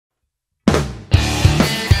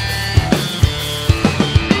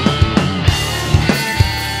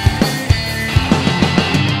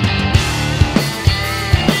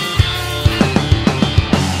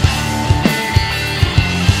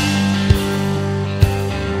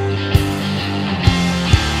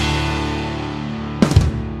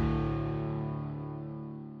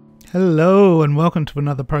Hello and welcome to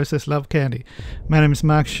another Process Love Candy. My name is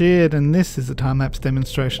Mark Sheard and this is a time-lapse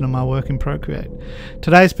demonstration of my work in Procreate.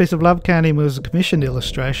 Today's piece of Love Candy was a commissioned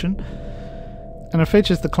illustration and it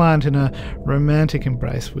features the client in a romantic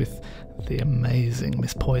embrace with the amazing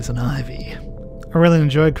Miss Poison Ivy. I really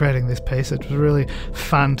enjoyed creating this piece. It was really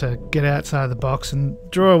fun to get outside the box and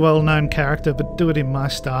draw a well-known character but do it in my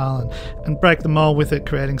style and break the mold with it,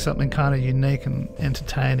 creating something kind of unique and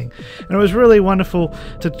entertaining. And it was really wonderful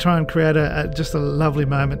to try and create just a lovely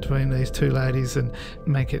moment between these two ladies and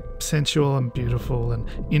make it sensual and beautiful and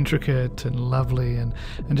intricate and lovely and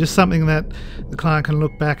just something that the client can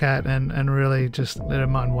look back at and really just let her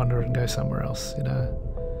mind wander and go somewhere else, you know.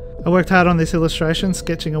 I worked hard on this illustration,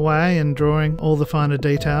 sketching away and drawing all the finer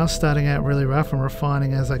details, starting out really rough and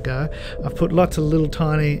refining as I go. I've put lots of little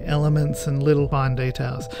tiny elements and little fine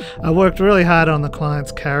details. I worked really hard on the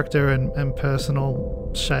client's character and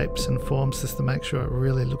personal shapes and forms just to make sure it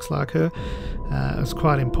really looks like her. It's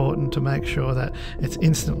quite important to make sure that it's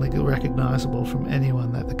instantly recognisable from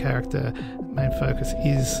anyone that the character main focus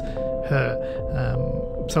is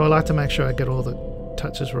her. So I like to make sure I get all the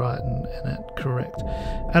touches right and it correct.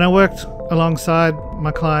 And I worked alongside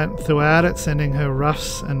my client throughout it, sending her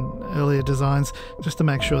roughs and earlier designs just to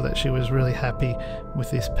make sure that she was really happy with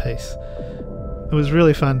this piece. It was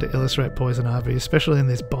really fun to illustrate Poison Ivy, especially in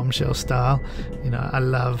this bombshell style. You know, I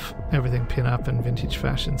love everything pin-up and vintage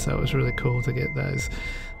fashion, so it was really cool to get those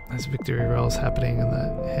victory rolls happening and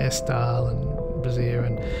the hairstyle and brassiere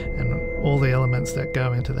and all the elements that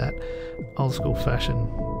go into that old school fashion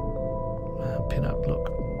pin-up look.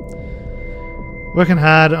 Working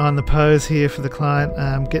hard on the pose here for the client.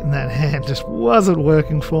 Getting that hand just wasn't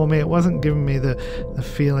working for me. It wasn't giving me the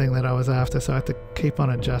feeling that I was after, so I had to keep on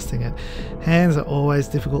adjusting it. Hands are always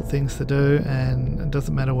difficult things to do, and it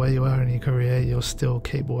doesn't matter where you are in your career, you'll still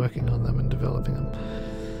keep working on them and developing them.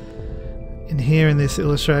 In here in this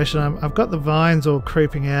illustration, I've got the vines all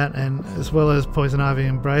creeping out, and as well as Poison Ivy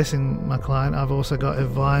embracing my client, I've also got her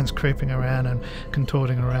vines creeping around and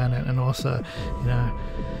contorting around it, and also, you know,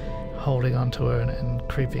 holding onto her and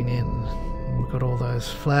creeping in. We've got all those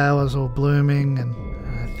flowers all blooming, and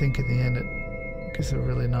I think in the end it gives a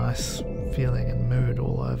really nice feeling and mood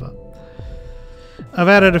all over. I've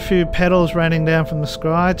added a few petals raining down from the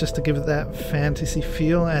sky just to give it that fantasy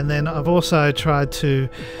feel, and then I've also tried to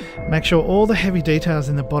make sure all the heavy details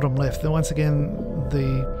in the bottom left, and once again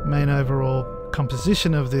the main overall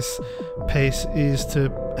composition of this piece is to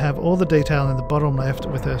have all the detail in the bottom left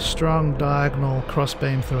with a strong diagonal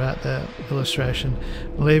crossbeam throughout the illustration,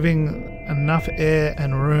 leaving enough air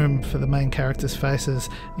and room for the main characters' faces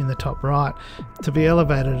in the top right to be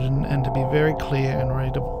elevated and to be very clear and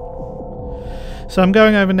readable. So I'm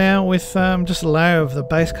going over now with just a layer of the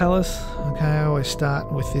base colours. Okay, I always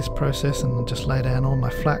start with this process and just lay down all my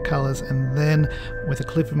flat colours, and then with a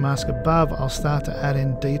clipping mask above I'll start to add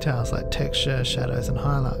in details like texture, shadows and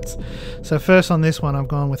highlights. So first on this one I've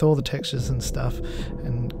gone with all the textures and stuff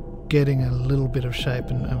and getting a little bit of shape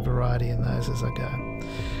and variety in those as I go.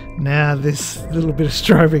 Now this little bit of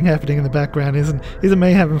strobing happening in the background isn't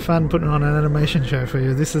me having fun putting on an animation show for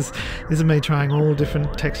you. This is me trying all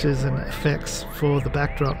different textures and effects for the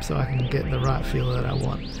backdrop so I can get the right feel that I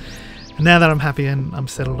want. And now that I'm happy and I'm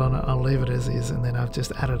settled on it, I'll leave it as is, and then I've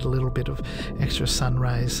just added a little bit of extra sun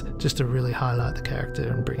rays just to really highlight the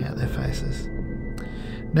character and bring out their faces.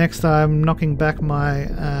 Next I'm knocking back my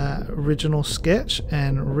original sketch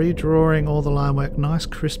and redrawing all the line work nice,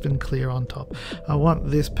 crisp and clear on top. I want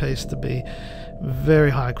this piece to be very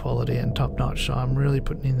high quality and top notch, so I'm really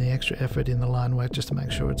putting in the extra effort in the line work just to make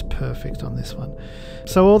sure it's perfect on this one.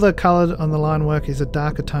 So all the colour on the line work is a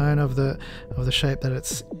darker tone of the shape that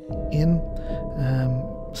it's in.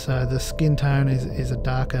 So the skin tone is a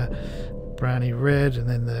darker browny red, and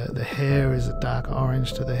then the hair is a dark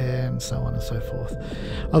orange to the hair, and so on and so forth.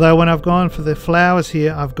 Although when I've gone for the flowers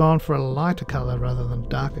here, I've gone for a lighter colour rather than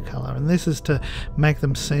darker colour, and this is to make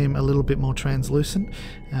them seem a little bit more translucent.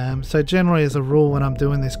 So generally as a rule when I'm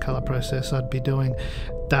doing this colour process I'd be doing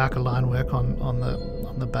darker line work on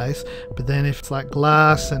the base, but then if it's like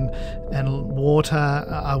glass and water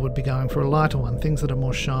I would be going for a lighter one, things that are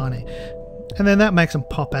more shiny. And then that makes them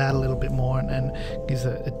pop out a little bit more and gives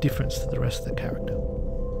a difference to the rest of the character.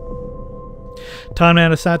 Time now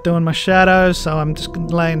to start doing my shadows, so I'm just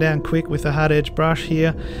laying down quick with a hard edge brush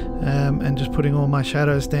here and just putting all my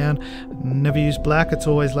shadows down. Never use black, it's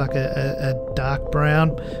always like a dark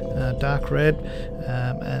brown, dark red,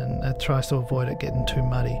 and it tries to avoid it getting too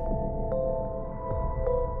muddy.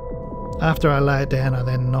 After I lay it down I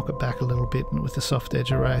then knock it back a little bit with the soft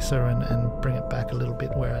edge eraser and bring it back a little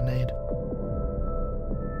bit where I need.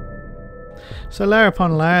 So layer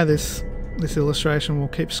upon layer, this illustration will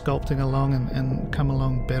keep sculpting along and come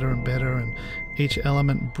along better and better, and each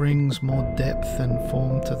element brings more depth and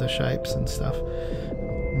form to the shapes and stuff.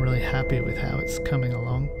 I'm really happy with how it's coming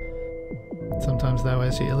along. Sometimes though,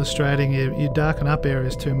 as you're illustrating, you darken up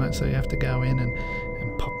areas too much, so you have to go in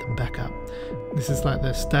and pop them back up. This is like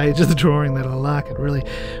the stage of the drawing that I like. It really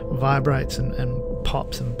vibrates and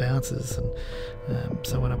pops and bounces, and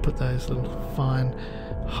so when I put those little fine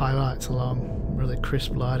highlights along, really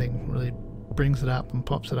crisp lighting really brings it up and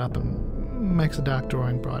pops it up and makes a dark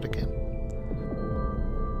drawing bright again.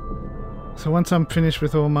 So once I'm finished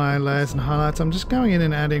with all my layers and highlights, I'm just going in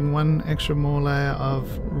and adding one extra more layer of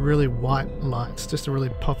really white lights, just to really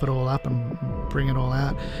pop it all up and bring it all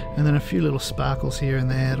out, and then a few little sparkles here and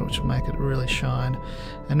there which will make it really shine.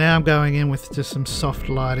 And now I'm going in with just some soft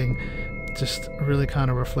lighting, just really kind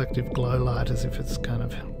of reflective glow light, as if it's kind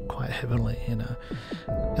of quite heavenly, you know.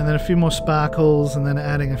 And then a few more sparkles, and then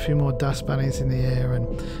adding a few more dust bunnies in the air, and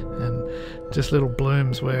just little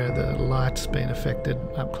blooms where the light's been affected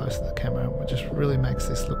up close to the camera, which just really makes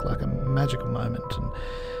this look like a magical moment.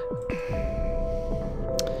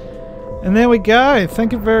 And there we go.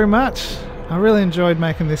 Thank you very much. I really enjoyed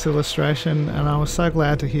making this illustration, and I was so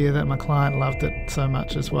glad to hear that my client loved it so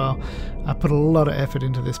much as well. I put a lot of effort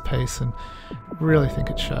into this piece and really think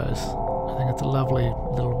it shows. I think it's a lovely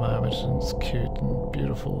little moment, and it's cute and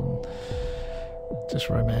beautiful and just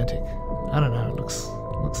romantic. I don't know, it looks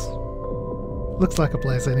like a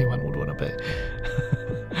place anyone would want to be.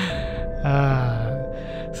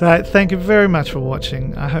 So thank you very much for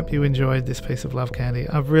watching. I hope you enjoyed this piece of love candy.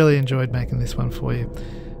 I've really enjoyed making this one for you.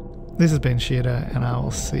 This has been Shearder, and I will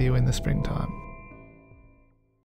see you in the springtime.